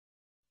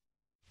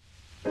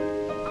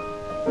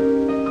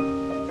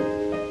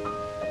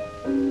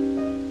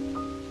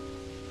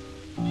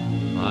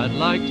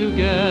like to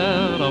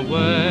get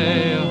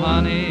away,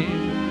 honey,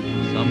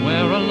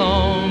 somewhere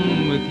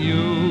alone with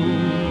you.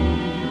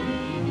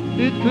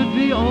 It could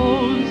be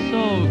oh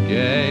so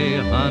gay,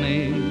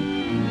 honey,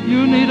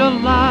 you need a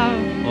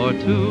laugh or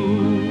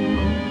two.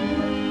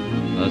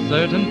 A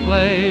certain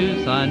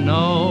place I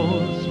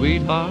know,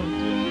 sweetheart,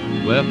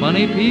 where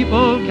funny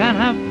people can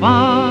have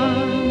fun.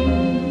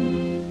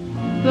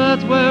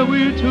 That's where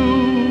we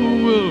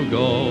two will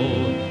go,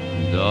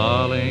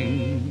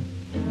 darling,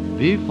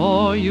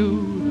 before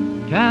you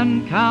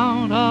can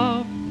count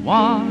up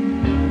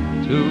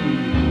 1,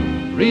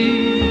 2,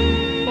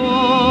 3,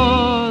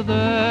 4.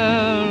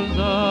 There's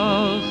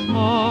a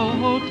small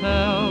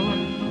hotel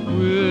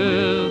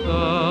with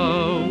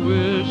a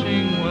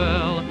wishing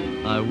well.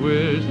 I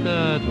wish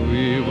that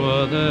we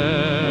were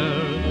there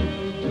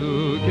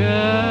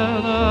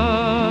together.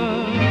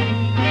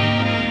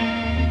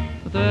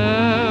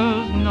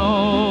 There's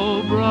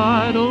no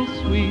bridal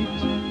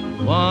suite,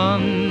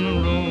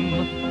 one room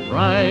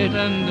bright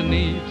and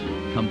neat,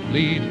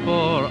 complete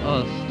for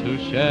us to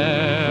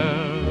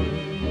share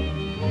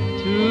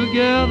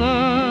together.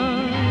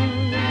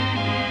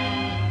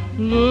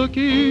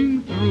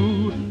 Looking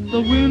through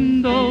the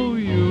window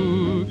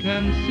you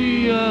can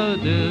see a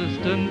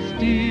distant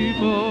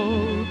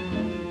steeple,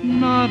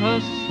 not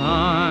a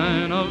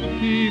sign of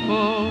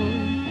people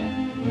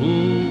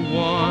who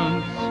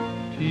wants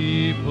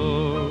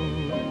people.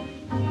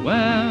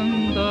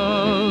 When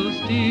the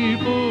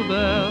steeple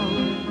bell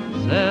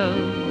says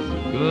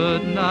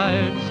good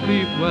night,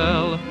 sleep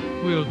well,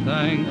 we'll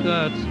thank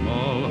that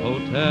small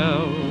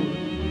hotel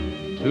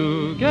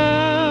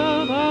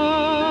together.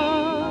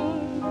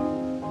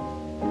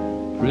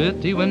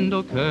 Pretty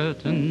window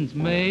curtains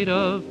made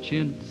of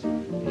chintz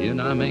in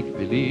our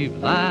make-believe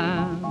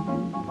land.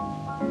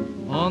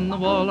 On the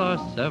wall are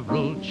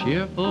several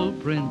cheerful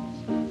prints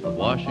of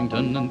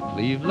Washington and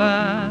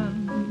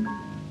Cleveland.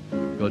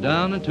 Go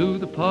down into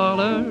the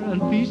parlor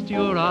and feast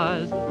your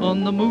eyes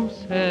on the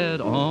moose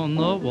head on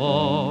the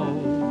wall.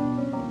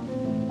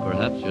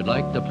 Perhaps you'd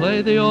like to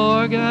play the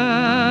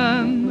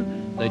organ,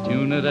 they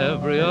tune it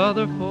every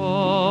other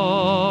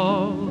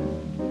fall.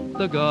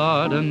 The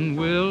garden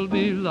will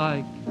be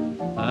like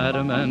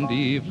Adam and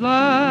Eve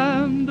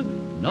land.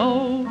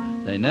 No,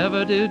 they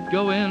never did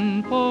go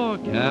in for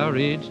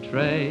carriage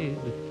trade.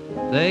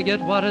 They get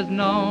what is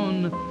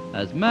known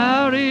as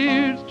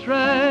marriage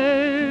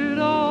trade.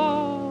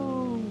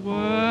 Oh,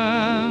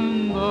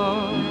 when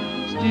the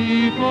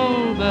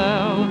steeple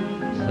bell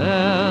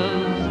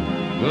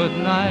says good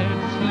night,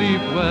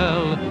 sleep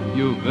well,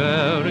 you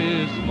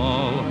very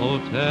small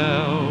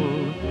hotel.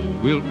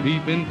 We'll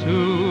peep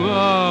into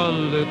our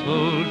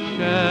little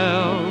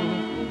shell,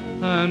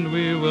 and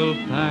we will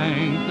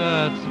thank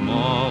that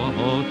small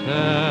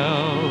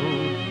hotel